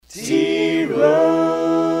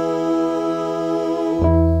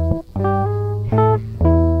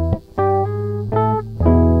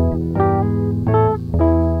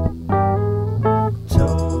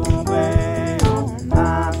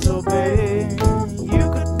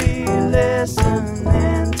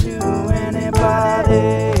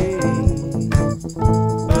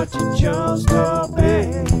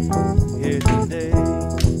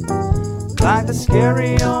Like the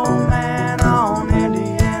scary old man on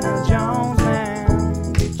Indiana Jones,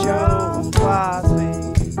 man, you chose wisely.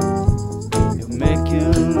 He'll make you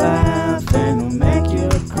laugh and he'll make you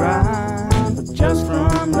cry, but just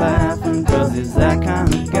from laughing, 'cause he's that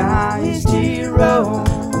kind of guy. He's T-Row,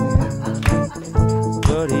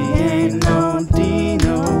 but he ain't no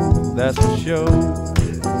Dino, that's for sure.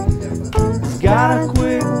 He's got a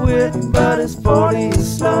quick wit, but his 40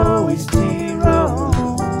 is slow. He's T-Row.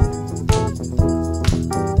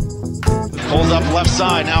 Pulls up left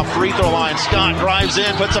side, now free throw line. Scott drives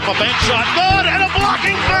in, puts up a bank shot. Good, and a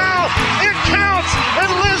blocking foul. It counts,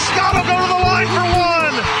 and Liz Scott will go to the line for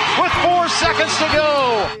one with 4 seconds to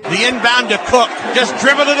go. The inbound to Cook, just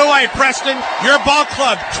dribbled it away. Preston, your ball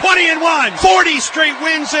club, 20-1, 40 straight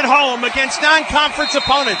wins at home against non-conference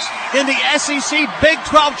opponents in the SEC Big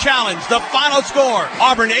 12 Challenge. The final score,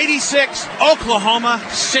 Auburn 86, Oklahoma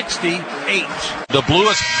 68. The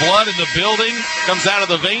bluest blood in the building comes out of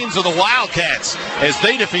the veins of the Wildcats as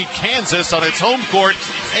they defeat Kansas on its home court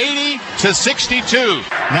 80-62.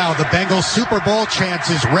 Now the Bengals Super Bowl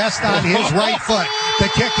chances rest on his right foot. The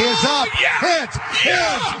kick is up. It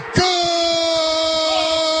is good.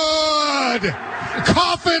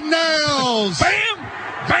 Coffin nails. Bam,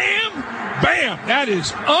 bam, bam. That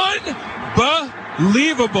is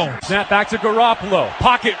unbelievable. Snap back to Garoppolo.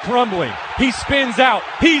 Pocket crumbling. He spins out.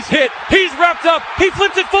 He's hit. He's wrapped up. He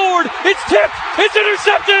flips it forward. It's tipped. It's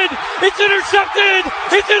intercepted. It's intercepted.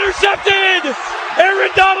 It's intercepted.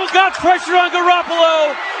 Aaron Donald got pressure on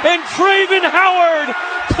Garoppolo, and Traven Howard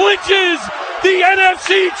clinches the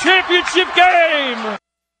NFC Championship game.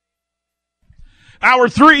 Hour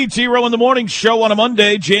 3, T-Row in the Morning Show on a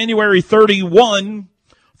Monday, January 31.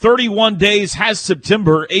 31 days has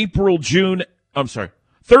September, 30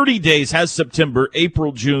 days has September,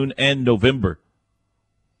 April, June, and November.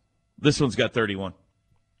 This one's got 31.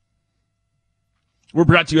 We're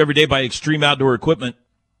brought to you every day by Extreme Outdoor Equipment.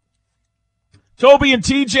 Toby and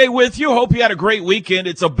TJ with you. Hope you had a great weekend.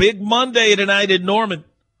 It's a big Monday tonight in Norman.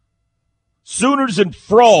 Sooners and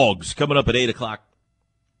Frogs coming up at 8 o'clock.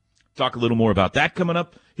 Talk a little more about that coming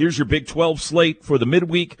up. Here's your Big 12 slate for the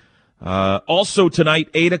midweek. Also tonight,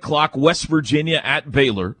 8 o'clock, West Virginia at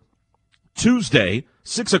Baylor. Tuesday,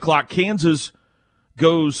 6 o'clock, Kansas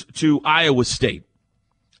goes to Iowa State.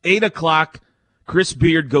 8 o'clock, Chris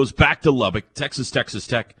Beard goes back to Lubbock, Texas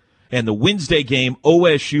Tech. And the Wednesday game,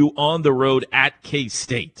 OSU on the road at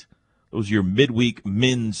K-State. Those are your midweek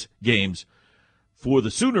men's games. For the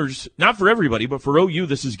Sooners, not for everybody, but for OU,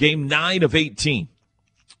 this is game 9 of 18.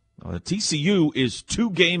 TCU is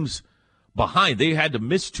 2 games behind. They had to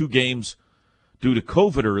miss 2 games due to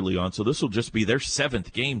COVID early on, so this will just be their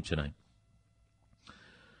 7th game tonight.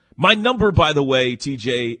 My number, by the way,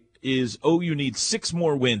 TJ, is OU needs 6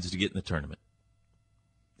 more wins to get in the tournament.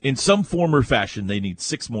 In some form or fashion, they need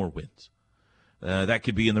 6 more wins. That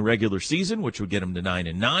could be in the regular season, which would get them to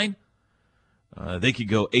 9-9. They could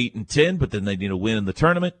go 8-10, but then they need a win in the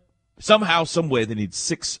tournament. Somehow, some way, they need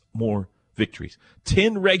 6 more victories.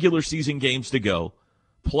 10 regular season games to go,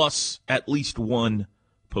 plus at least 1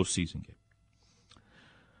 postseason game.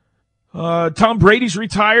 Tom Brady's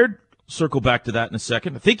retired. Circle back to that in a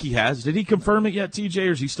second. I think he has. Did he confirm it yet, TJ,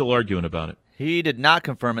 or is he still arguing about it? He did not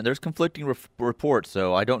confirm it. There's conflicting reports,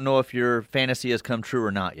 so I don't know if your fantasy has come true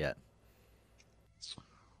or not yet.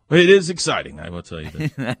 It is exciting, I will tell you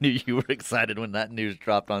that. I knew you were excited when that news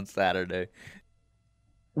dropped on Saturday.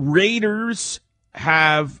 Raiders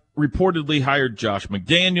have reportedly hired Josh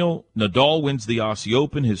McDaniel. Nadal wins the Aussie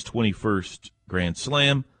Open, his 21st Grand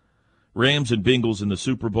Slam. Rams and Bengals in the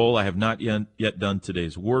Super Bowl. I have not yet done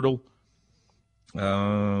today's Wordle.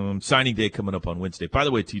 Signing day coming up on Wednesday. By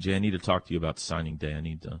the way, TJ, I need to talk to you about signing day. I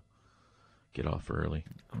need to get off early.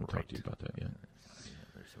 I'll talk to you about that, yeah.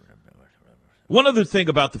 One other thing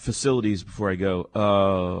about the facilities before I go.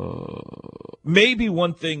 Maybe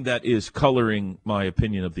one thing that is coloring my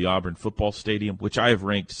opinion of the Auburn football stadium, which I have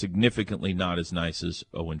ranked significantly not as nice as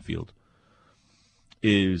Owen Field,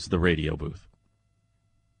 is the radio booth.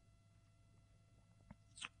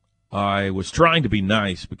 I was trying to be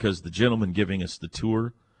nice because the gentleman giving us the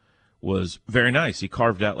tour was very nice. He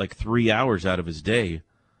carved out like 3 hours out of his day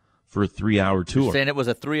for a 3-hour tour. You're saying it was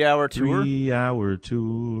a 3-hour tour? 3-hour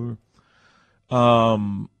tour.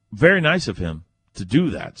 very nice of him to do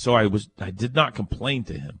that. So I did not complain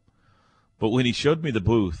to him. But when he showed me the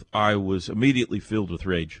booth, I was immediately filled with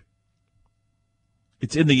rage.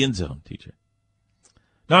 It's in the end zone, TJ.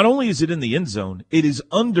 Not only is it in the end zone, it is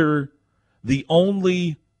under the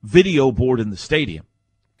only video board in the stadium.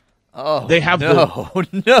 Oh, they have no.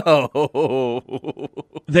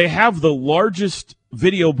 They have the largest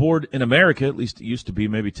video board in America. At least it used to be.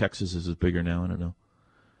 Maybe Texas is bigger now. I don't know.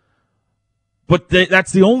 But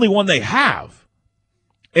that's the only one they have.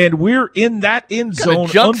 And we're in that end zone. What kind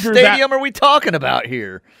of junk under stadium are we talking about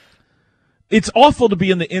here? It's awful to be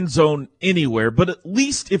in the end zone anywhere, but at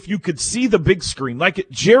least if you could see the big screen, like at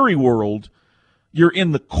Jerry World, you're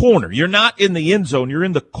in the corner. You're not in the end zone. You're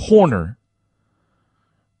in the corner.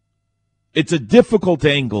 It's a difficult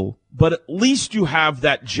angle, but at least you have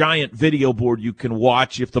that giant video board you can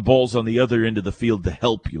watch if the ball's on the other end of the field to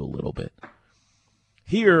help you a little bit.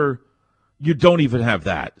 Here, you don't even have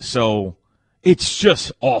that, so it's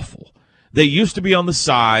just awful. They used to be on the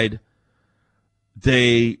side.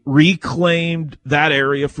 They reclaimed that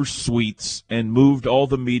area for suites and moved all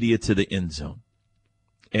the media to the end zone.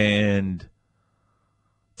 And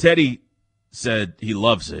Teddy said he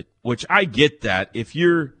loves it, which I get that. If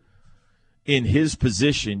you're in his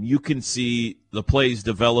position, you can see the plays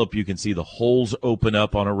develop. You can see the holes open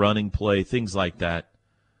up on a running play, things like that.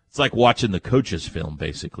 It's like watching the coach's film,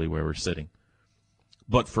 basically, where we're sitting.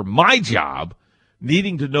 But for my job,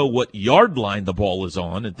 needing to know what yard line the ball is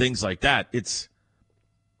on and things like that, it's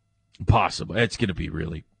impossible. It's going to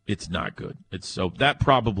be it's not good. So that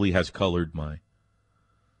probably has colored my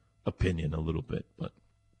opinion a little bit. But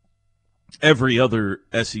every other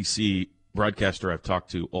SEC broadcaster I've talked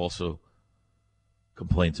to also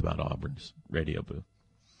complains about Auburn's radio booth.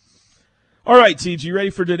 All right, TG, you ready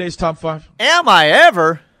for today's top 5? Am I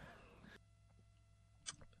ever?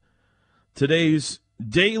 Today's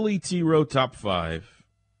Daily T-Row top 5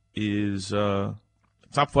 is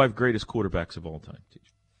top 5 greatest quarterbacks of all time, TG.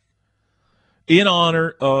 In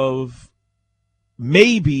honor of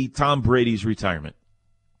maybe Tom Brady's retirement.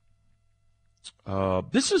 I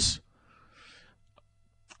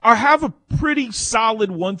have a pretty solid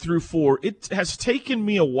 1 through 4. It has taken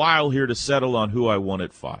me a while here to settle on who I want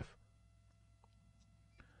at 5.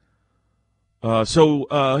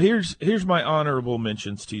 So here's my honorable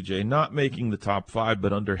mentions, TJ. Not making the top 5,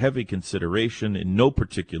 but under heavy consideration in no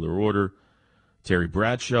particular order. Terry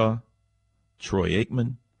Bradshaw, Troy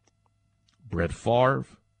Aikman, Brett Favre,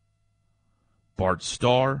 Bart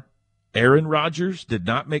Starr, Aaron Rodgers did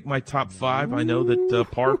not make my top 5. I know that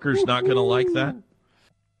Parker's not going to like that.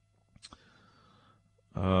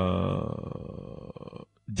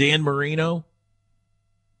 Dan Marino,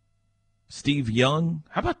 Steve Young.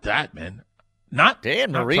 How about that, man? Not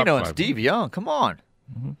Dan Marino and Steve Young. Come on.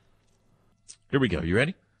 Mm-hmm. Here we go. You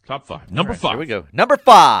ready? Top 5. Number 5. Here we go. Number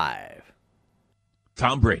 5.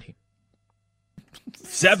 Tom Brady.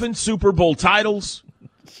 7 Super Bowl titles.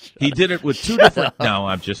 He did it with 2 different. No,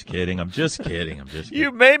 I'm just kidding.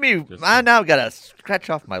 You made me. I now got to scratch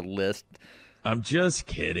off my list. I'm just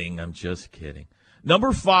kidding.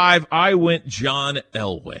 Number 5, I went John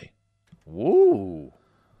Elway. Ooh.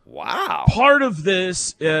 Wow. Part of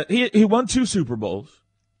this, he won 2 Super Bowls.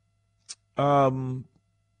 Part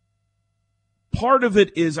of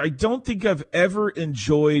it is I don't think I've ever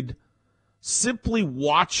enjoyed simply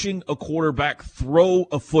watching a quarterback throw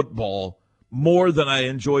a football more than I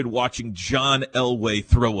enjoyed watching John Elway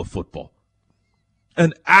throw a football.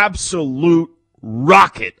 An absolute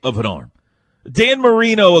rocket of an arm. Dan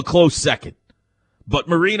Marino, a close second. But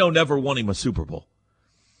Marino never won him a Super Bowl.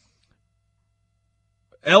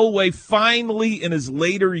 Elway finally, in his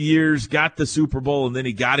later years, got the Super Bowl, and then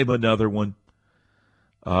he got him another one.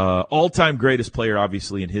 All-time greatest player,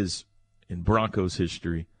 obviously, in Broncos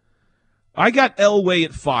history. I got Elway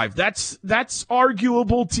at 5. That's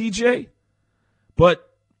arguable, TJ. But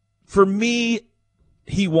for me,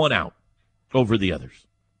 he won out over the others.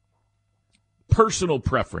 Personal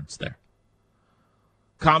preference there.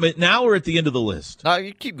 Comment now or at the end of the list? No,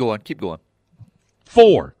 you keep going.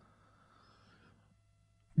 4.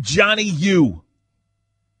 Johnny U.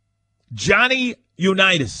 Johnny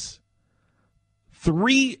Unitas.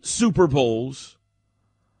 3 Super Bowls.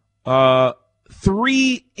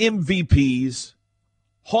 3 MVPs.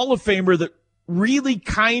 Hall of Famer that really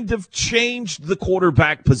kind of changed the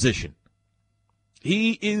quarterback position.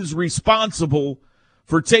 He is responsible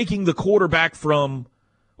for taking the quarterback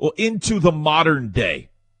into the modern day.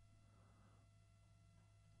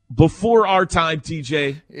 Before our time,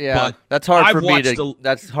 TJ. Yeah, that's hard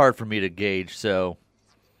for me to gauge. So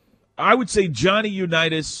I would say Johnny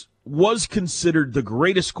Unitas was considered the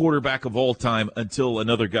greatest quarterback of all time until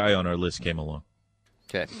another guy on our list came along.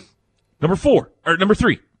 Okay. Number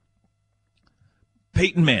 3,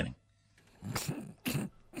 Peyton Manning.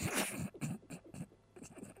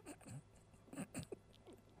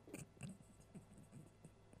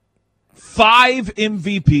 Five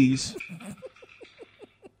MVPs,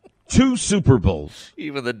 2 Super Bowls.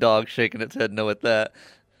 Even the dog shaking its head no at that.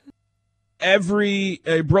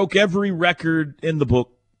 Broke every record in the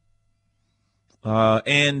book,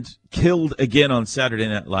 and killed again on Saturday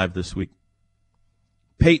Night Live this week.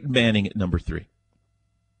 Peyton Manning at number 3.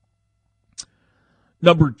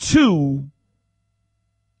 Number 2,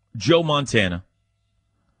 Joe Montana.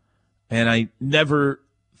 And I never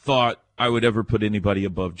thought I would ever put anybody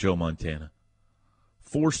above Joe Montana.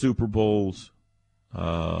 4 Super Bowls,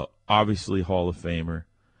 obviously Hall of Famer.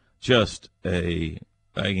 He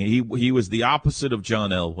was the opposite of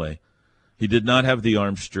John Elway. He did not have the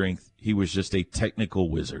arm strength. He was just a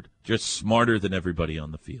technical wizard, just smarter than everybody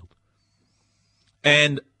on the field.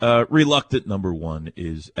 And reluctant number 1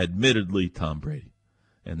 is admittedly Tom Brady,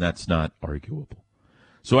 and that's not arguable.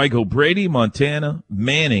 So I go Brady, Montana,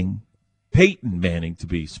 Manning, Peyton Manning to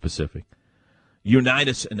be specific,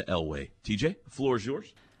 Unitas, and Elway. TJ, the floor is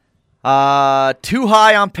yours. Too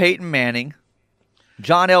high on Peyton Manning.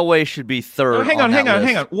 John Elway should be 3rd. Hang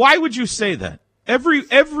on. Why would you say that? Every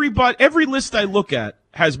list I look at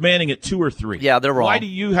has Manning at 2 or 3. Yeah, they're wrong. Why do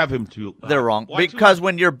you have him 2? They're wrong. Because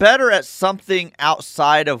when you're better at something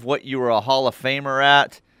outside of what you were a Hall of Famer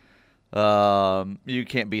at, you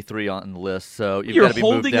can't be 3 on the list. So you're got to be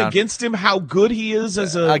moved down. Holding against him how good he is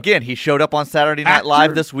as a again. He showed up on Saturday Night actor.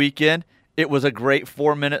 Live this weekend. It was a great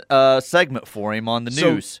 4-minute segment for him on the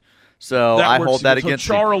news. So I hold that against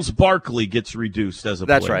him. Charles Barkley gets reduced as a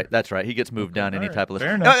player. That's right. He gets moved down any type of list.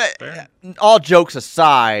 Fair enough. All jokes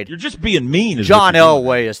aside, you're just being mean. John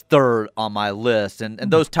Elway is 3rd on my list, and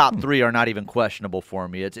those top 3 are not even questionable for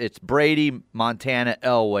me. It's Brady, Montana,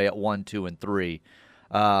 Elway at 1, 2, and 3.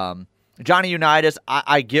 Johnny Unitas,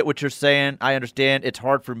 I get what you're saying. I understand. It's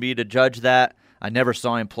hard for me to judge that. I never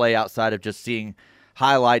saw him play outside of just seeing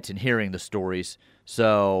highlights and hearing the stories.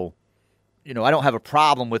 So, I don't have a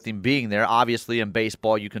problem with him being there. Obviously, in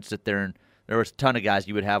baseball, you can sit there and there was a ton of guys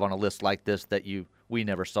you would have on a list like this that we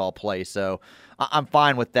never saw play. So I'm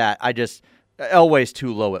fine with that. Elway's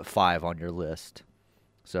too low at 5 on your list.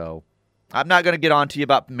 So I'm not going to get on to you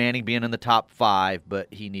about Manning being in the top 5,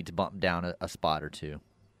 but he needs to bump down a spot or 2.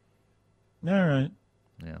 All right.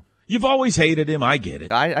 Yeah. You've always hated him. I get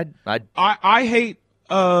it. I hate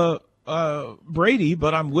Brady,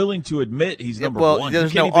 but I'm willing to admit he's number 1.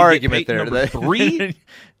 There's no argument there. Number 3?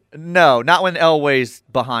 No, not when Elway's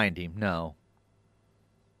behind him. No.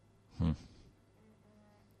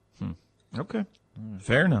 Okay.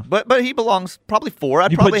 Fair enough. But he belongs probably 4.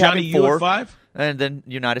 I'd you probably put Johnny have him 4. U at 5? And then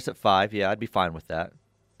Unitas at 5. Yeah, I'd be fine with that.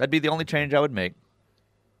 That'd be the only change I would make.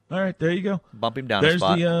 All right, there you go. Bump him down There's a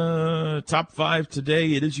spot. The top 5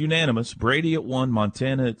 today. It is unanimous. Brady at 1,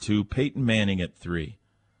 Montana at 2, Peyton Manning at 3,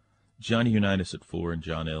 Johnny Unitas at 4, and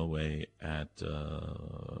John Elway at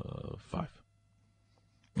 5.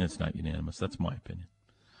 It's not unanimous. That's my opinion.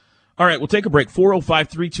 All right, we'll take a break.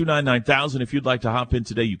 405-329-9000. If you'd like to hop in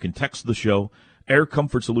today, you can text the show. Air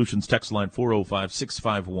Comfort Solutions text line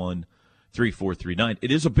 405-651-3439.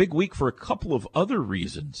 It is a big week for a couple of other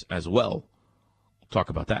reasons as well. Talk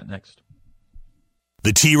about that next.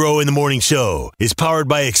 The T-Row in the Morning Show is powered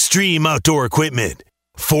by Extreme Outdoor Equipment.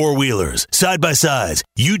 4-wheelers, side-by-sides,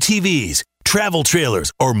 UTVs, travel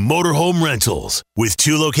trailers, or motorhome rentals. With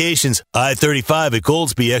 2 locations, I-35 at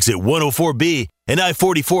Goldsby exit 104B and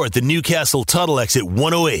I-44 at the Newcastle Tuttle exit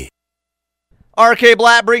 108. RK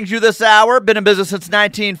Blatt brings you this hour. Been in business since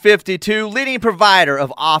 1952. Leading provider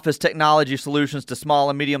of office technology solutions to small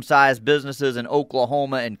and medium-sized businesses in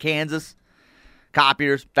Oklahoma and Kansas.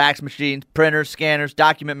 Copiers, fax machines, printers, scanners,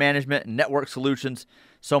 document management, and network solutions,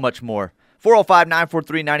 so much more.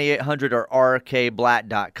 405-943-9800 or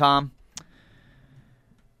rkblatt.com.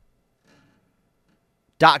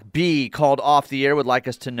 Doc B called off the air, would like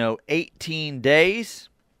us to know 18 days,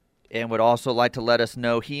 and would also like to let us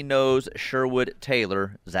know he knows Sherwood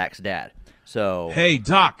Taylor, Zach's dad. So, hey,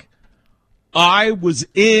 Doc, I was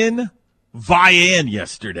in Vian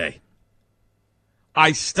yesterday.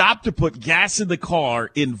 I stopped to put gas in the car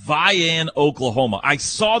in Vian, Oklahoma. I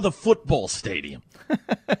saw the football stadium.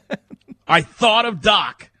 I thought of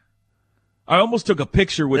Doc. I almost took a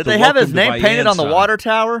picture with Did they have his name painted on the water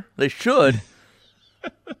tower? They should.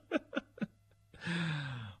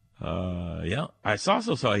 Yeah. I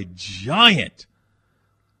also saw a giant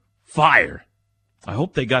fire I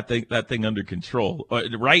hope they got that thing under control.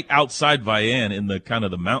 Right outside Vian in the kind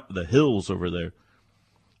of the hills over there.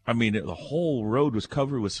 I mean, the whole road was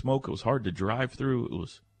covered with smoke. It was hard to drive through. It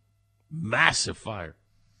was massive fire.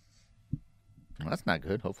 Well, that's not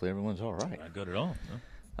good. Hopefully everyone's all right. Not good at all.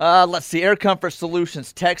 No. Let's see. Air Comfort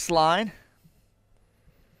Solutions text line.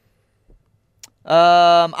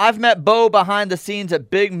 I've met Bo behind the scenes at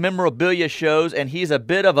big memorabilia shows, and he's a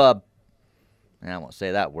bit of a, I won't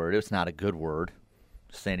say that word. It's not a good word.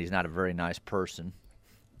 Just saying he's not a very nice person,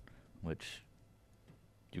 which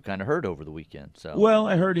you kind of heard over the weekend. So well,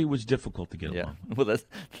 I heard he was difficult to get along. Well,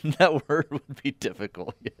 that word would be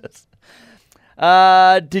difficult, yes.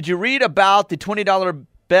 Did you read about the $20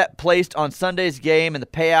 bet placed on Sunday's game, and the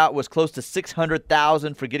payout was close to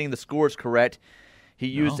 $600,000 for getting the scores correct? He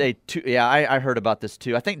used I heard about this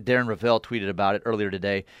too. I think Darren Ravel tweeted about it earlier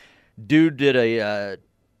today. Dude did a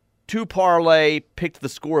 2 parlay, picked the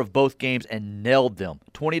score of both games, and nailed them.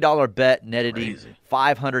 $20 bet netted him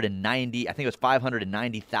 $590. I think it was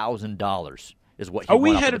 $590,000 is what he Are we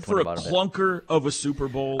won off headed of for a $20 bet. clunker of a Super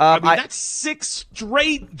Bowl? I mean, that's 6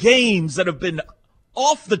 straight games that have been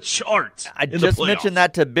off the charts. I just mentioned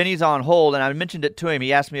that to Benny's on hold, and I mentioned it to him.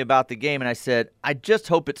 He asked me about the game, and I said, I just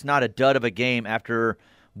hope it's not a dud of a game after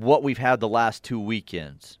what we've had the last 2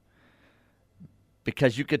 weekends.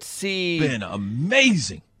 Because you could see... Been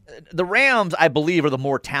amazing. The Rams, I believe, are the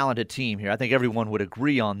more talented team here. I think everyone would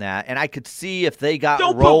agree on that. And I could see if they got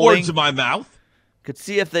rolling... Don't put words in my mouth. Could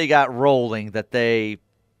see if they got rolling that it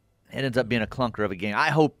ends up being a clunker of a game.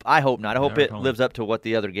 I hope not. I hope it lives up to what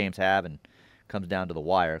the other games have and comes down to the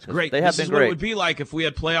wire. Great. They have this been what great. it would be like if we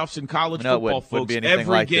had playoffs in college No, football, folks. Wouldn't be Every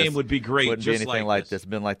like game this. would be great. Wouldn't just be anything like this. this. It's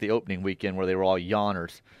been like the opening weekend where they were all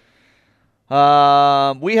yawners.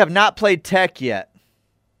 We have not played Tech yet.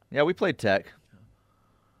 Yeah, we played Tech.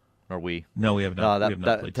 Or we. No, we have not. No, we have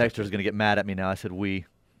not played texter's going to get mad at me now. I said we.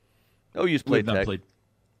 OU's played Tech.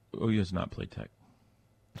 OU has not played Tech.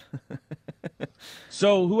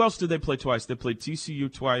 So who else did they play twice? They played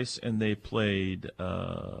TCU twice, and they played...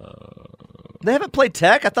 They haven't played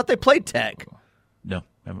Tech? I thought they played Tech. No,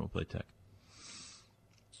 haven't played Tech.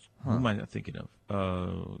 Who am I not thinking of?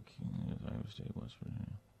 Iowa State, West Virginia.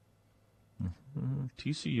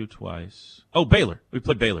 TCU twice. Oh, Baylor. We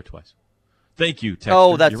played Baylor twice. Thank you, Tech.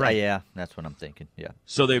 Oh, that's You're right. Yeah, that's what I'm thinking. Yeah.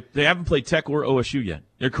 So they haven't played Tech or OSU yet.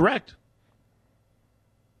 You're correct.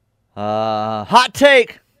 Hot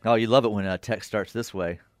take. Oh, you love it when Tech starts this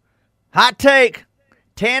way. Hot take.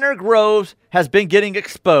 Tanner Groves has been getting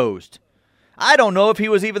exposed. I don't know if he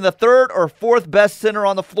was even the 3rd or 4th best center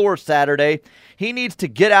on the floor Saturday. He needs to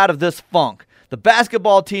get out of this funk. The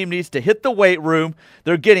basketball team needs to hit the weight room.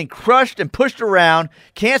 They're getting crushed and pushed around.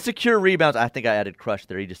 Can't secure rebounds. I think I added crushed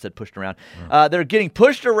there. He just said pushed around. They're getting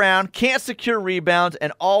pushed around, can't secure rebounds,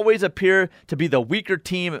 and always appear to be the weaker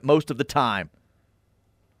team most of the time.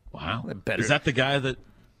 Wow. Is that the guy that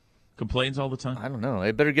complains all the time? I don't know.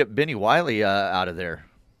 They better get Benny Wiley out of there.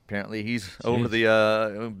 Apparently he's over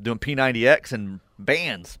the doing P90X and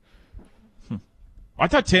bands. I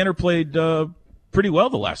thought Tanner played pretty well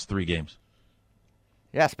the last 3 games.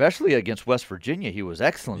 Yeah, especially against West Virginia. He was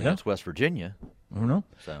excellent against West Virginia. I don't know.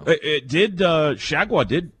 So it did. Shagwa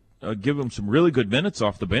did give him some really good minutes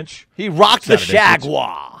off the bench. He rocked the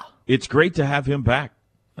Shagwa. It's great to have him back.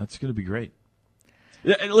 That's going to be great.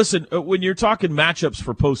 And listen, when you're talking matchups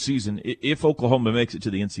for postseason, if Oklahoma makes it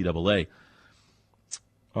to the NCAA,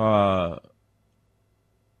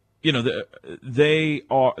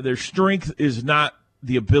 their strength is not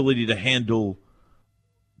the ability to handle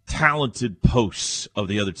talented posts of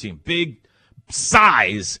the other team. Big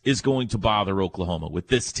size is going to bother Oklahoma with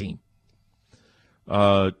this team.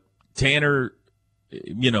 Tanner,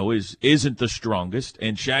 isn't the strongest,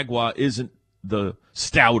 and Shagwa isn't the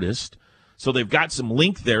stoutest. So they've got some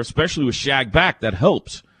length there, especially with Shag back. That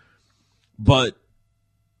helps. But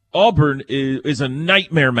Auburn is a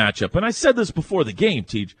nightmare matchup. And I said this before the game,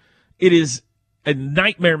 Teej. It is a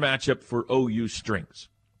nightmare matchup for OU strengths.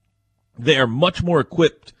 They are much more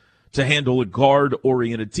equipped to handle a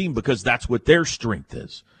guard-oriented team because that's what their strength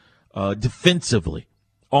is. Defensively,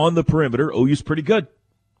 on the perimeter, OU's pretty good.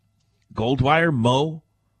 Goldwire, Moe,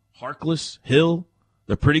 Harkless, Hill,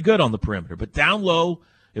 they're pretty good on the perimeter. But down low,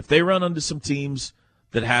 if they run into some teams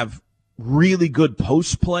that have really good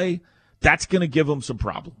post play, that's going to give them some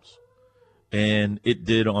problems. And it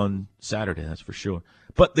did on Saturday, that's for sure.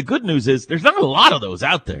 But the good news is there's not a lot of those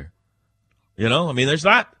out there. There's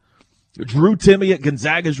not. Drew Timme at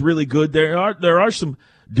Gonzaga is really good. There are some.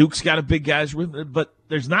 Duke's got a big guys, but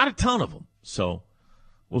there's not a ton of them. So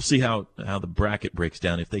we'll see how the bracket breaks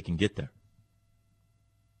down if they can get there.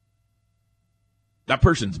 That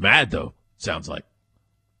person's mad, though, sounds like.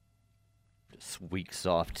 This weak,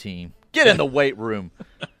 soft team. Get in the weight room,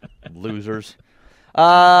 losers.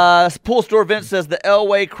 Pool Store Vince says the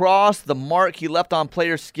Elway cross, the mark he left on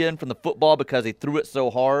player's skin from the football because he threw it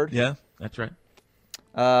so hard. Yeah, that's right.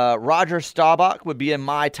 Roger Staubach would be in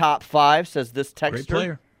my top 5, says this texter. Great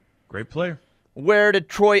player. Great player. Where did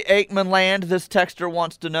Troy Aikman land, this texter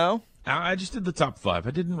wants to know. I just did the top 5.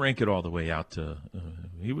 I didn't rank it all the way out to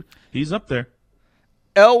he's up there.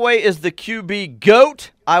 Elway is the QB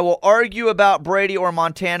GOAT. I will argue about Brady or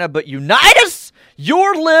Montana, but Unitas,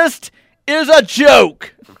 your list is a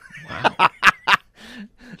joke. Wow.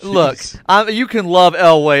 Look, you can love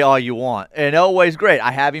Elway all you want, and Elway's great.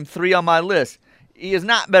 I have him 3 on my list. He is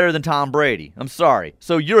not better than Tom Brady. I'm sorry.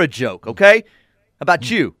 So you're a joke, okay? How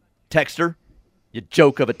about you, texter? You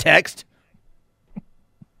joke of a text.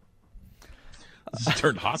 This has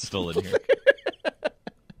turned hostile in here.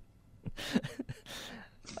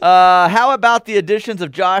 How about the additions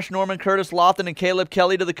of Josh Norman, Curtis Lofton, and Caleb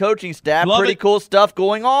Kelly to the coaching staff? Pretty cool stuff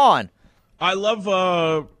going on. I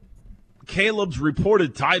love Caleb's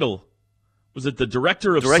reported title. Was it the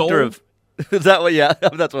Director of Soul? Is that what? Yeah,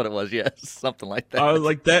 that's what it was. Yes, something like that.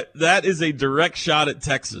 Like that. That is a direct shot at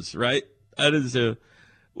Texas, right? That is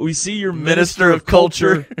we see your Minister of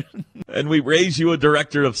Culture, and we raise you a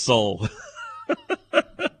Director of Soul.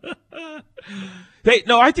 Hey,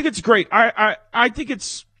 no, I think it's great. I think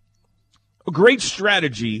it's a great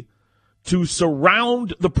strategy to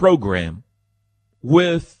surround the program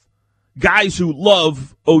with guys who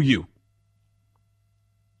love OU.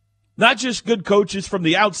 Not just good coaches from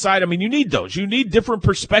the outside. I mean, you need those. You need different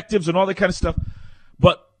perspectives and all that kind of stuff.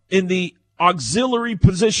 But in the auxiliary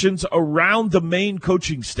positions around the main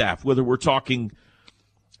coaching staff, whether we're talking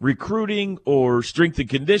recruiting or strength and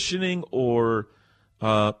conditioning or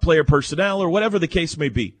player personnel or whatever the case may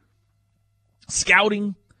be,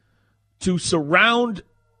 scouting, to surround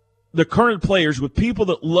the current players with people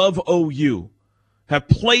that love OU, have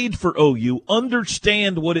played for OU,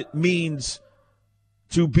 understand what it means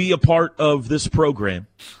to be a part of this program,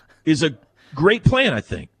 is a great plan, I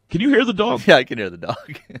think. Can you hear the dog? Yeah, I can hear the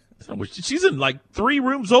dog. She's in like 3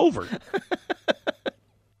 rooms over.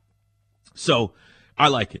 So I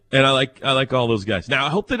like it, and I like all those guys. Now I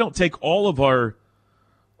hope they don't take all of our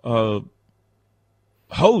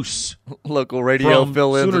hosts, local radio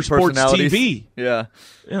fill-ins, Sooner Sports TV. Yeah,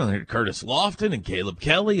 Curtis Lofton and Caleb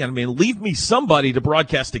Kelly. I mean, leave me somebody to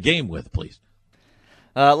broadcast a game with, please.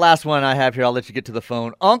 Last one I have here. I'll let you get to the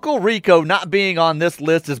phone. Uncle Rico not being on this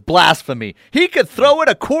list is blasphemy. He could throw it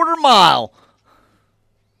a quarter mile.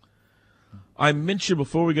 I mentioned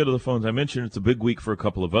before we go to the phones, I mentioned it's a big week for a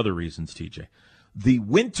couple of other reasons, TJ. The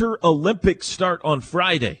Winter Olympics start on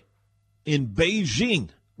Friday in Beijing.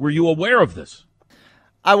 Were you aware of this?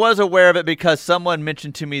 I was aware of it because someone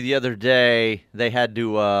mentioned to me the other day they had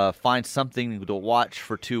to find something to watch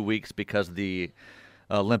for 2 weeks because the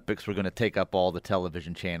Olympics were going to take up all the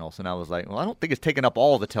television channels. And I was like, well, I don't think it's taking up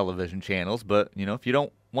all the television channels, but, if you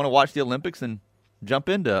don't want to watch the Olympics, then jump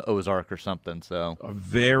into Ozark or something. So I'm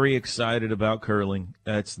very excited about curling.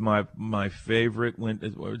 That's my favorite.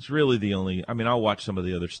 It's really the only – I mean, I'll watch some of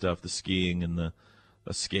the other stuff, the skiing and the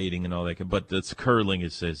skating and all that, but it's curling.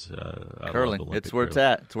 It says curling. It's where it's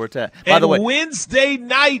at. It's where it's at. By the way, Wednesday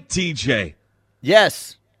night, TJ.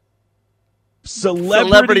 Yes.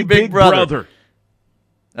 Celebrity Big Brother.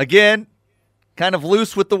 Again, kind of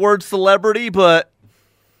loose with the word celebrity, but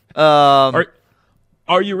are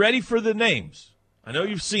you ready for the names? I know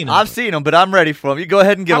you've seen them. I've seen them, but I'm ready for them. You go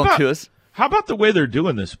ahead and give them to us. How about the way they're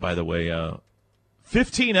doing this, by the way?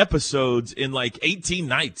 15 episodes in like 18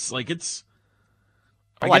 nights. Like it's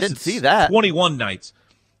I didn't see that. 21 nights.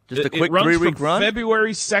 Just a quick 3-week run?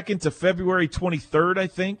 February 2nd to February 23rd, I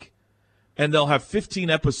think. And they'll have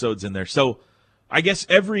 15 episodes in there. So I guess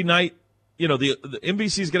every night, the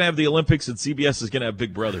NBC is going to have the Olympics and CBS is going to have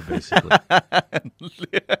Big Brother, basically.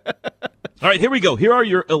 All right, here we go. Here are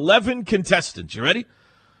your 11 contestants. You ready?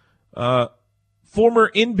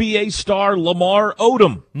 Former NBA star Lamar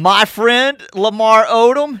Odom. My friend Lamar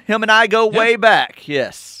Odom. Him and I go way back.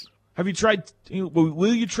 Yes. Have you tried?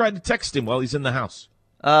 Will you try to text him while he's in the house?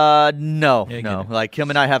 No. Like him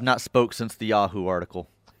and I have not spoke since the Yahoo article.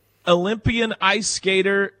 Olympian ice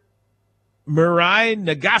skater Mirai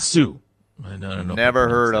Nagasu. I don't know. Never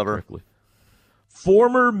heard of her. Correctly.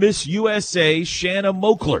 Former Miss USA Shanna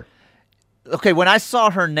Moakler. Okay, when I saw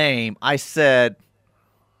her name, I said,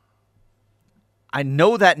 I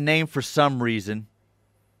know that name for some reason.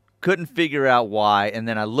 Couldn't figure out why, and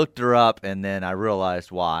then I looked her up, and then I realized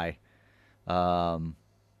why.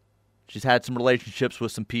 She's had some relationships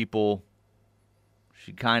with some people.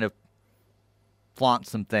 She kind of flaunts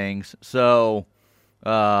some things. So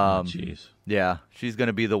Jeez. Yeah, she's going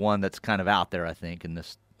to be the one that's kind of out there, I think, in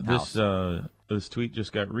this house. This tweet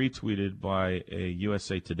just got retweeted by a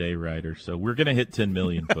USA Today writer, so we're going to hit 10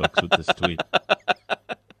 million folks with this tweet.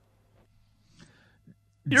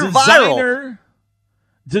 You're viral.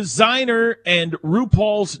 Designer and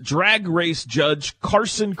RuPaul's Drag Race judge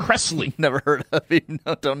Carson Kressley. Never heard of him.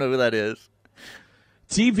 No, don't know who that is.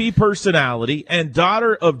 TV personality and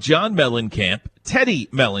daughter of John Mellencamp, Teddy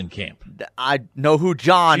Mellencamp. I know who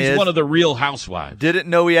John is. She's one of the Real Housewives. Didn't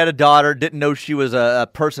know he had a daughter. Didn't know she was a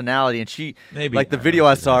personality. And she, Maybe, like the video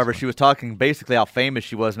I saw of her, she was talking basically how famous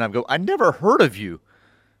she was. And I never heard of you.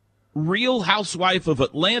 Real Housewife of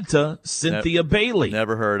Atlanta, Cynthia Bailey.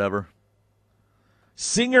 Never heard of her.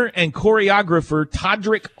 Singer and choreographer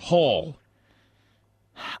Todrick Hall.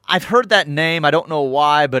 I've heard that name. I don't know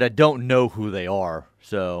why, but I don't know who they are.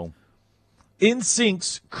 So,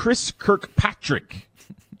 NSYNC's Chris Kirkpatrick.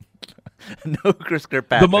 No, Chris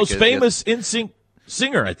Kirkpatrick. The most famous NSYNC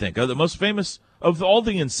singer, I think. The most famous of all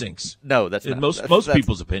the NSYNCs. No, that's in not. most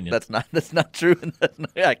people's opinion. That's not true. That's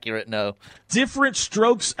not accurate. No. Different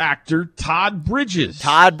Strokes actor Todd Bridges.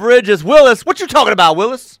 Todd Bridges. Willis. What you talking about,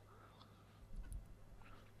 Willis?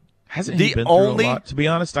 Hasn't he been through a lot? To be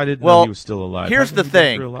honest, I didn't know he was still alive. Here's the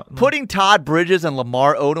thing. Putting Todd Bridges and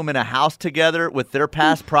Lamar Odom in a house together with their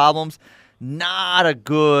past problems, not a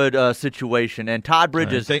good situation. And Todd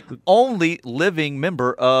Bridges, only living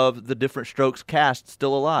member of the Different Strokes cast,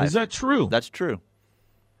 still alive. Is that true? That's true.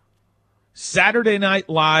 Saturday Night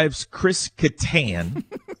Live's Chris Kattan.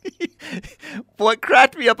 What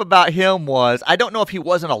cracked me up about him was, I don't know if he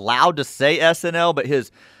wasn't allowed to say SNL, but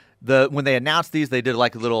when they announced these, they did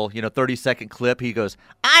like a little, 30-second clip. He goes,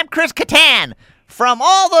 "I'm Chris Kattan from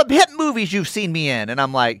all the hit movies you've seen me in." And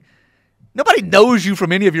I'm like, nobody knows you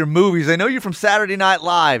from any of your movies. They know you from Saturday Night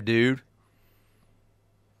Live, dude.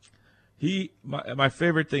 My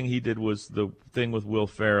favorite thing he did was the thing with Will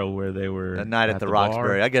Ferrell where they were a night at the bar.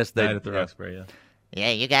 Roxbury. I guess Night at the Roxbury, yeah.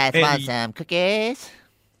 Yeah, you guys want some cookies?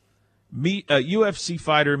 UFC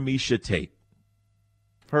fighter Misha Tate.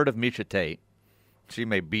 Heard of Misha Tate. She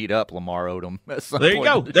may beat up Lamar Odom at some There you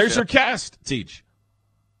point go. There's your cast, Teach.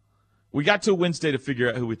 We got till Wednesday to figure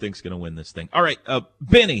out who we think's going to win this thing. All right,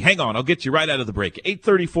 Benny, hang on. I'll get you right out of the break.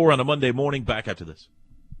 8:34 on a Monday morning. Back after this.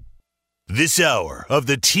 This hour of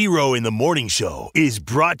the T-Row in the Morning Show is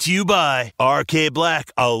brought to you by RK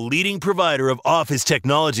Black, a leading provider of office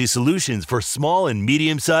technology solutions for small and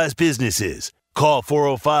medium-sized businesses. Call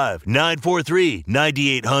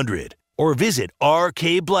 405-943-9800 or visit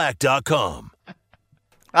rkblack.com.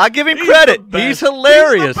 I'll give him credit. He's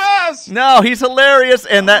hilarious. He's the best. No, he's hilarious,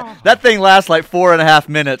 and that thing lasts like 4.5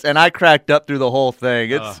 minutes, and I cracked up through the whole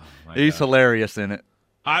thing. He's hilarious in it.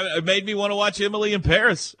 It made me want to watch Emily in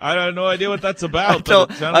Paris. I have no idea what that's about.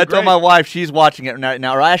 I told my wife she's watching it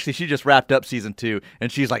now, or actually she just wrapped up season 2, and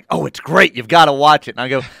she's like, "Oh, it's great. You've got to watch it." And I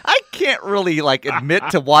go, I can't really admit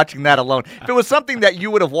to watching that alone. If it was something that you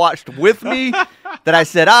would have watched with me, that I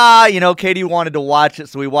said, Katie wanted to watch it,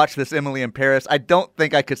 so we watched this Emily in Paris. I don't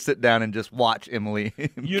think I could sit down and just watch Emily in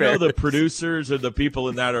Paris. The producers and the people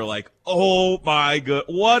in that are like, "Oh my god,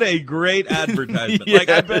 what a great advertisement!" Yes. Like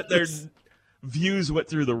I bet their views went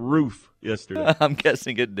through the roof yesterday. I'm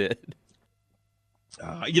guessing it did.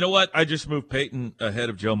 You know what? I just moved Peyton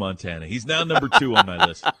ahead of Joe Montana. He's now number 2 on my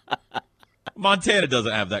list. Montana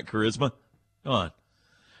doesn't have that charisma. Come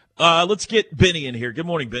on. Let's get Benny in here. Good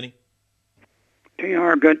morning, Benny.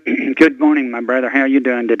 TR, good morning, my brother. How are you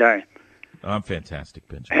doing today? I'm fantastic,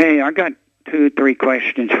 Benjamin. Hey, I got 2-3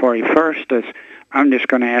 questions for you. First is, I'm just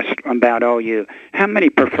going to ask about OU. How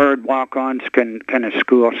many preferred walk-ons can a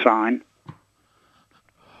school sign?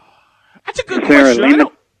 That's a good question. Is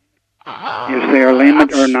there a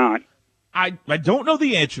limit or not? I don't know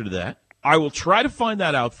the answer to that. I will try to find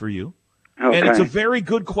that out for you. Okay. And it's a very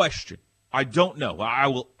good question. I don't know. I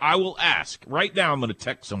will ask. Right now I'm going to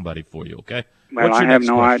text somebody for you, okay? Well, I have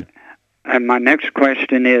no idea. And my next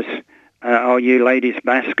question is, OU ladies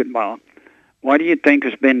basketball. What do you think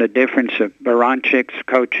has been the difference of Baranchik's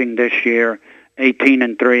coaching this year,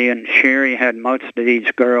 18-3, and Sherry had most of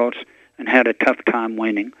these girls and had a tough time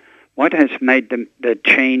winning? What has made the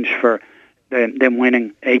change for them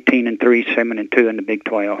winning 18-3, 7-2 in the Big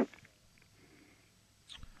 12?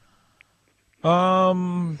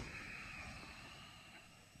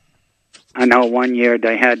 I know one year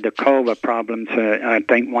they had the COVA problems, I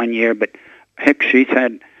think one year, but heck, she's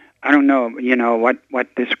had, I don't know, what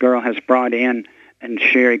this girl has brought in, and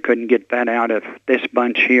Sherry couldn't get that out of this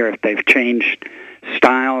bunch here, if they've changed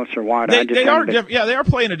styles or what. They are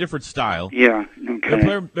playing a different style. Yeah,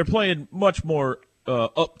 okay. They're playing much more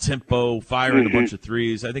up-tempo, firing a bunch of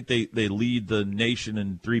threes. I think they lead the nation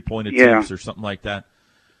in three-point attempts or something like that.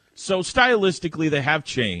 So stylistically, they have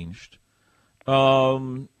changed.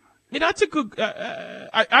 That's a good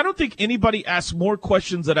I don't think anybody asks more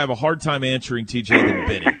questions that I have a hard time answering, TJ, than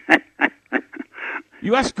Benny.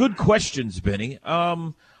 You ask good questions, Benny.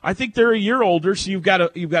 I think they're a year older, so you've got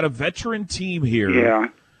a veteran team here. Yeah.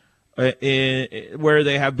 Where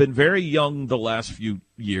they have been very young the last few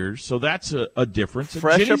years, so that's a difference.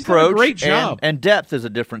 Fresh Jenny's approach, done a great job, and depth is a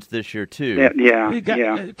difference this year too.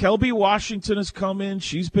 Kelby Washington has come in;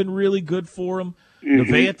 she's been really good for him.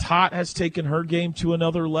 Nevaeh Tot has taken her game to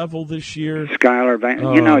another level this year. Skylar Van,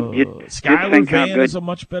 Skylar Van is a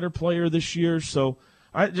much better player this year. So,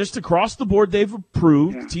 just across the board, they've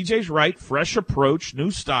improved. Yeah. TJ's right; fresh approach, new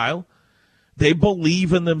style. They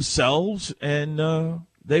believe in themselves, and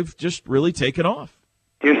they've just really taken off.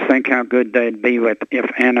 Just think how good they'd be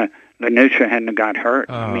if Anna Lanucha hadn't got hurt.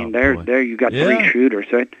 There you got three shooters.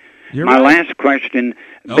 My last question,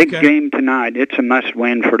 big game tonight. It's a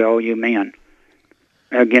must-win for the OU men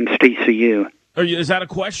against TCU. Is that a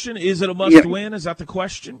question? Is it a must-win? Is that the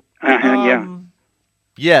question?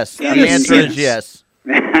 Yes. The answer is yes.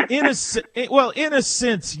 In a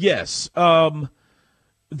sense, yes.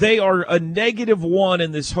 They are a -1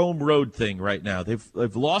 in this home road thing right now.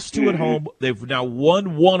 They've lost 2 at home. They've now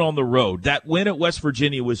won 1 on the road. That win at West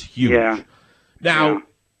Virginia was huge. Yeah. Now,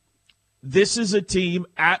 this is a team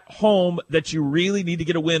at home that you really need to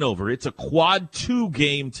get a win over. It's a quad 2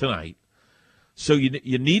 game tonight. So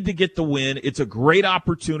you need to get the win. It's a great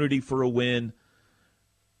opportunity for a win.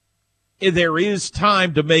 There is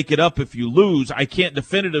time to make it up if you lose. I can't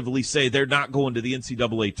definitively say they're not going to the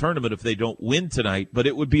NCAA tournament if they don't win tonight, but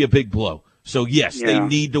it would be a big blow. So, yes, they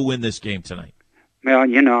need to win this game tonight. Well,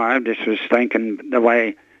 I just was thinking the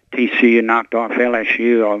way TCU knocked off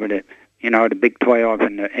LSU over the Big 12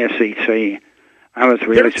 and the SEC. I was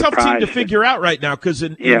really surprised. They're a tough team to figure out right now because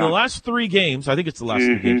in the last 3 games, I think it's the last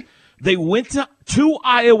 3 games, they went to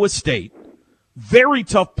Iowa State, very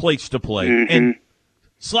tough place to play, and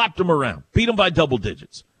slapped them around, beat them by double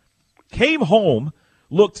digits. Came home,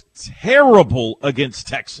 looked terrible against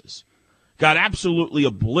Texas, got absolutely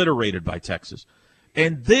obliterated by Texas,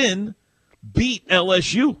 and then beat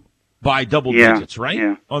LSU by double digits,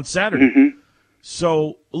 right, on Saturday.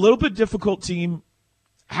 So a little bit difficult team.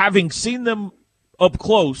 Having seen them up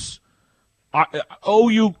close,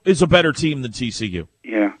 OU is a better team than TCU.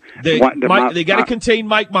 Yeah. They got to contain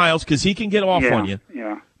Mike Miles because he can get off on you.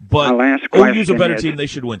 Yeah. But OU's a better team. They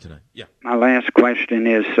should win tonight. Yeah. My last question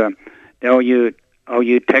is the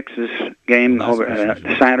OU Texas game over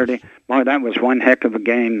Saturday. Boy, that was one heck of a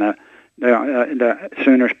game. The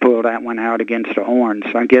Sooners pulled that one out against the Horns.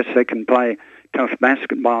 I guess they can play tough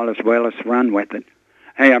basketball as well as run with it.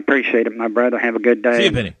 Hey, I appreciate it, my brother. Have a good day. See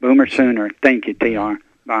you, Benny. Boomer Sooner. Thank you, TR.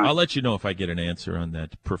 Bye. I'll let you know if I get an answer on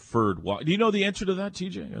that preferred walk. Do you know the answer to that,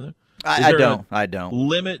 TJ? I don't.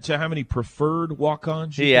 Limit to how many preferred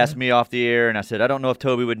walk-ons? He asked me off the air, and I said, I don't know if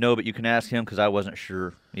Toby would know, but you can ask him because I wasn't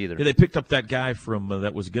sure either. Yeah, they picked up that guy from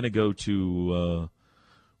that was going to go to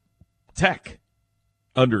Tech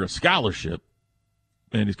under a scholarship,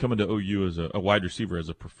 and he's coming to OU as a wide receiver as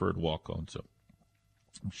a preferred walk-on. So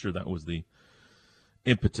I'm sure that was the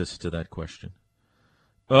impetus to that question.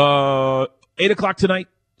 8 o'clock tonight,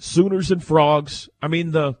 Sooners and Frogs. I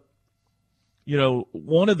mean, one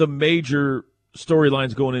of the major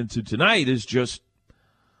storylines going into tonight is just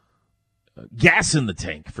gas in the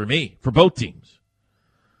tank for me, for both teams.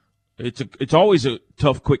 It's always a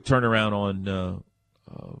tough, quick turnaround on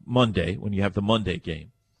Monday when you have the Monday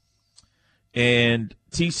game. And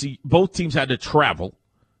both teams had to travel.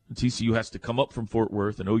 TCU has to come up from Fort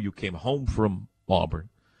Worth, and OU came home from Auburn.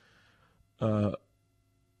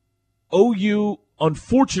 OU,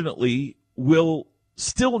 unfortunately, will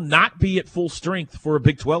still not be at full strength for a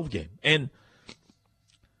Big 12 game. And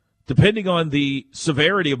depending on the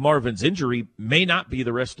severity of Marvin's injury, may not be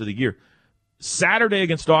the rest of the year. Saturday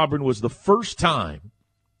against Auburn was the first time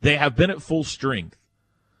they have been at full strength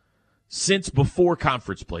since before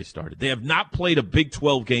conference play started. They have not played a Big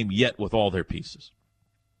 12 game yet with all their pieces.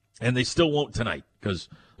 And they still won't tonight because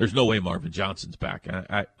there's no way Marvin Johnson's back.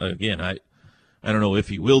 I don't know if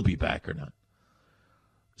he will be back or not.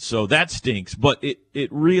 So that stinks, but it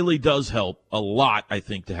really does help a lot, I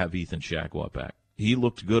think, to have Ethan Shagwat back. He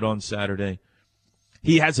looked good on Saturday.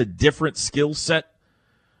 He has a different skill set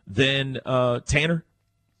than Tanner.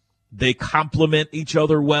 They complement each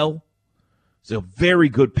other well. He's a very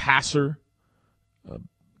good passer, a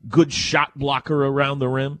good shot blocker around the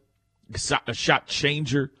rim, a shot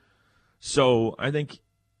changer. So I think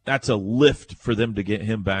that's a lift for them to get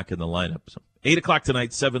him back in the lineup. So 8 o'clock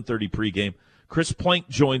tonight, 7:30 pregame. Chris Plank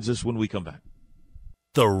joins us when we come back.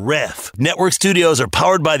 The Ref. Network studios are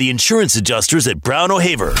powered by the insurance adjusters at Brown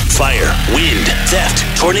O'Haver. Fire, wind,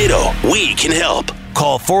 theft, tornado. We can help.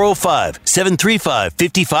 Call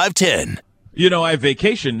 405-735-5510. You know, I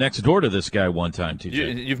vacationed next door to this guy one time,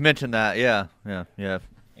 TJ. You've mentioned that, yeah.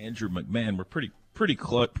 Andrew McMahon. We're pretty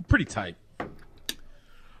tight.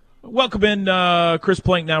 Welcome in, Chris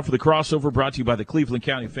Plank now for the crossover, brought to you by the Cleveland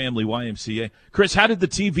County Family YMCA. Chris, how did the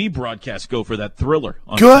TV broadcast go for that thriller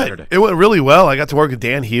on Saturday? It went really well. I got to work with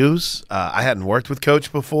Dan Hughes. I hadn't worked with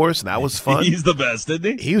Coach before, so that was fun. He's the best,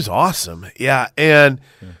 isn't he? He was awesome. Yeah, and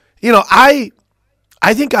you know, I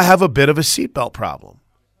think I have a bit of a seatbelt problem.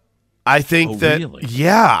 I think really?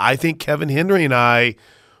 I think Kevin Henry and I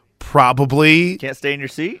probably can't stay in your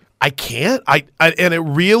seat. I can't. And it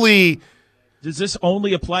really. Does this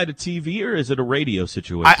only apply to TV, or is it a radio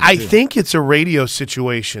situation? I think it's a radio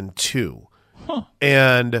situation too. Huh.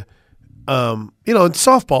 And you know, in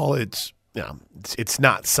softball, it's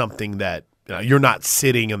not something that you're not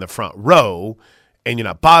sitting in the front row and you're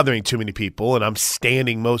not bothering too many people. And I'm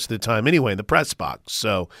standing most of the time anyway in the press box.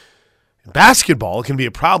 So in basketball, it can be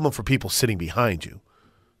a problem for people sitting behind you.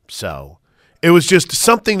 So it was just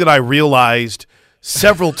something that I realized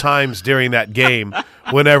several times during that game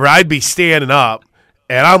whenever I'd be standing up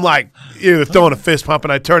and I'm like throwing a fist pump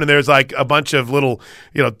and I turn and there's like a bunch of little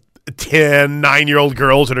 10, 9-year-old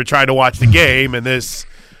girls that are trying to watch the game and this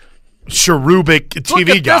cherubic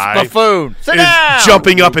TV guy is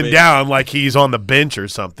jumping up and down like he's on the bench or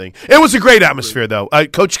something. It was a great atmosphere though.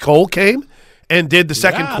 Coach Cole came and did the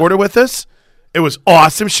second quarter with us. It was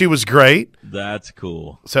awesome. She was great. That's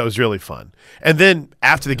cool. So it was really fun. And then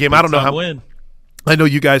after the game, I don't know how – I know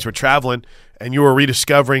you guys were traveling and you were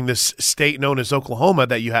rediscovering this state known as Oklahoma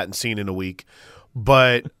that you hadn't seen in a week.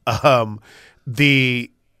 But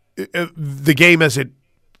the game as it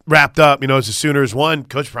wrapped up, as the Sooners won,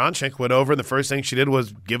 Coach Bronchek went over and the first thing she did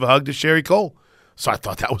was give a hug to Sherry Cole. So I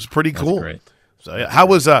thought that was pretty cool. That's great. So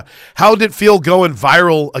yeah, how did it feel going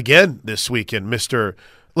viral again this weekend, Mr.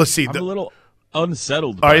 Let's see. I'm a little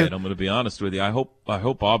unsettled by it. I'm going to be honest with you. I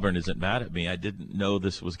hope Auburn isn't mad at me. I didn't know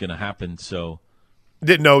this was going to happen, so.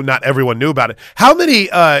 Didn't know not everyone knew about it. How many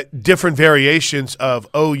different variations of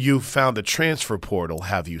OU found the transfer portal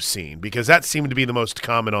have you seen? Because that seemed to be the most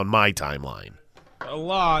common on my timeline. A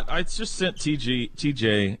lot. I just sent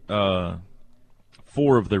TJ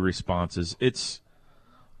 4 of the responses. It's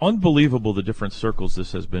unbelievable the different circles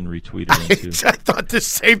this has been retweeted into. I thought the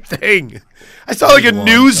same thing. I saw like a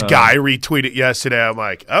news guy retweet it yesterday. I'm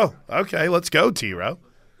like, oh, okay, let's go, T-Row.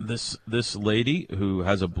 This lady who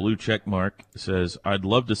has a blue check mark says, I'd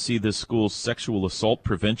love to see this school's sexual assault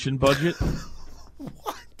prevention budget.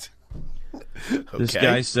 What? This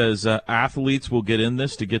guy says athletes will get in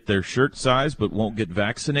this to get their shirt size but won't get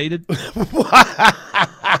vaccinated.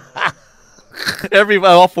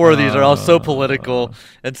 All 4 of these are all so political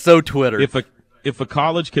and so Twitter. If a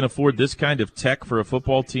college can afford this kind of tech for a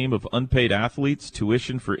football team of unpaid athletes,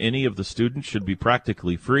 tuition for any of the students should be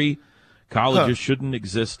practically free. Colleges shouldn't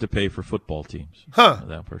exist to pay for football teams.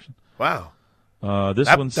 That person. Wow.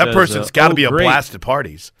 That person's got to be a blast at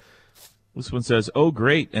parties. This one says, oh,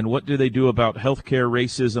 great. And what do they do about healthcare,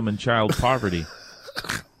 racism, and child poverty?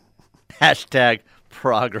 #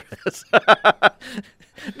 progress.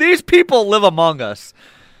 These people live among us.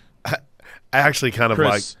 I actually kind of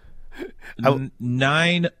Chris,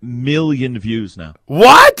 9 million views now.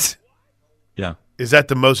 What? Yeah. Is that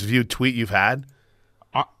the most viewed tweet you've had?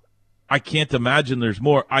 I can't imagine there's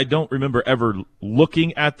more. I don't remember ever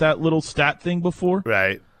looking at that little stat thing before.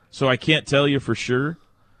 Right. So I can't tell you for sure.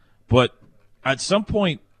 But at some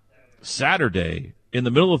point Saturday, in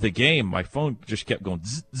the middle of the game, my phone just kept going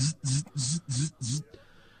zzz, zzz, zzz, zzz, zzz, zzz.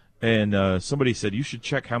 And somebody said, you should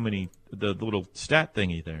check how many, the little stat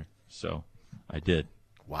thingy there. So I did.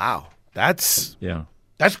 Wow. That's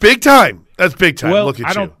big time. That's big time. Well, Look at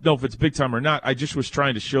I don't know if it's big time or not. I just was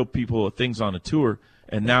trying to show people things on a tour.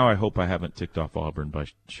 And now I hope I haven't ticked off Auburn by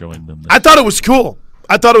showing them this. I thought it was cool.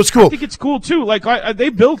 I think it's cool, too. Like, they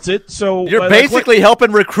built it, so. You're basically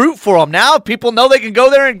helping recruit for them. Now people know they can go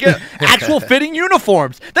there and get actual fitting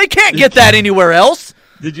uniforms. They can't get that anywhere else.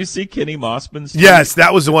 Did you see Kenny Mossman's tweet? Yes,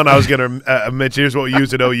 that was the one I was going to mention. Here's what we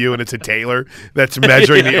use at OU, and it's a tailor that's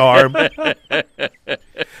measuring the arm.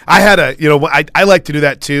 I had I like to do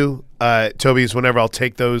that, too, Toby, is whenever I'll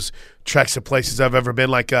take those treks to places I've ever been,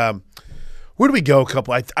 like, where do we go?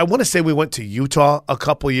 I want to say we went to Utah a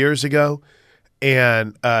couple years ago,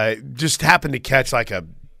 and just happened to catch like a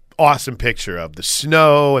awesome picture of the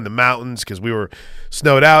snow and the mountains because we were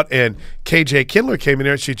snowed out. And KJ Kindler came in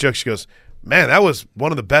there and she joked. She goes, Man, that was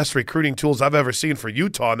one of the best recruiting tools I've ever seen for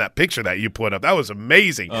Utah in that picture that you put up. That was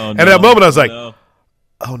amazing. And at that moment, I was like,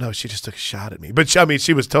 oh, no, she just took a shot at me. But, I mean,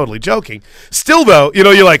 she was totally joking. Still, though,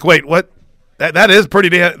 you're like, wait, what? That's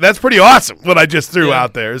pretty awesome what I just threw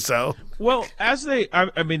out there. So, well,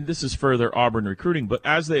 I mean, this is further Auburn recruiting, but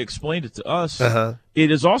as they explained it to us,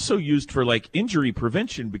 it is also used for like injury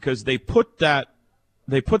prevention because they put that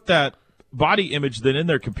body image then in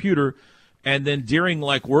their computer, and then during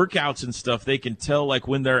like workouts and stuff, they can tell like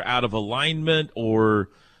when they're out of alignment or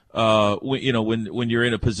when you're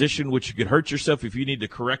in a position which you could hurt yourself if you need to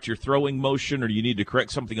correct your throwing motion or you need to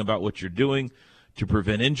correct something about what you're doing to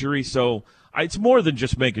prevent injury. So it's more than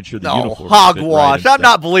just making sure the uniform. Hogwash. I'm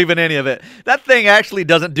not believing any of it. That thing actually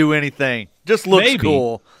doesn't do anything. Just looks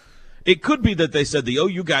cool. It could be that they said the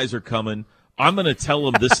OU guys are coming. I'm going to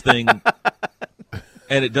tell them this thing,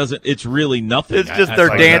 and it doesn't. It's really nothing. It's just their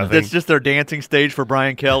dance. It's just their dancing stage for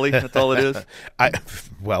Brian Kelly. That's all it is.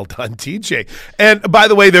 Well done, TJ. And by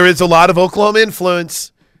the way, there is a lot of Oklahoma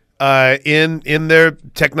influence in their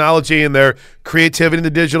technology and their creativity in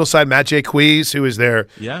the digital side. Matt Jaques, who is their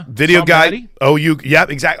video guy. OU,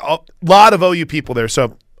 exactly. A lot of OU people there.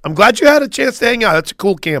 So I'm glad you had a chance to hang out. That's a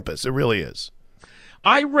cool campus. It really is.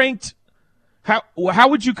 I ranked – how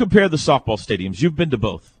would you compare the softball stadiums? You've been to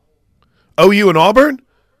both. OU and Auburn?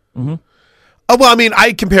 Mm-hmm. Oh, well, I mean,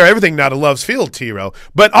 I compare everything now to Love's Field, T-Row.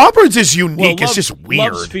 But Auburn's is unique. Well, it's just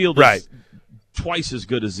weird. Love's Field is twice as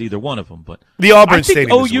good as either one of them. But the Auburn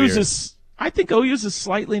Stadium is weird. I think OU's is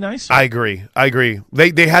slightly nicer. I agree.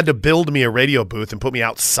 They had to build me a radio booth and put me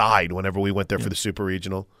outside whenever we went there for the Super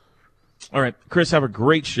Regional. All right, Chris, have a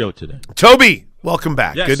great show today. Toby, welcome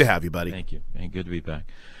back. Yes. Good to have you, buddy. Thank you, and good to be back.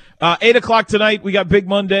 8 o'clock tonight, we got Big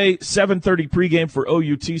Monday, 7:30 pregame for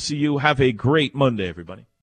OU TCU. Have a great Monday, everybody.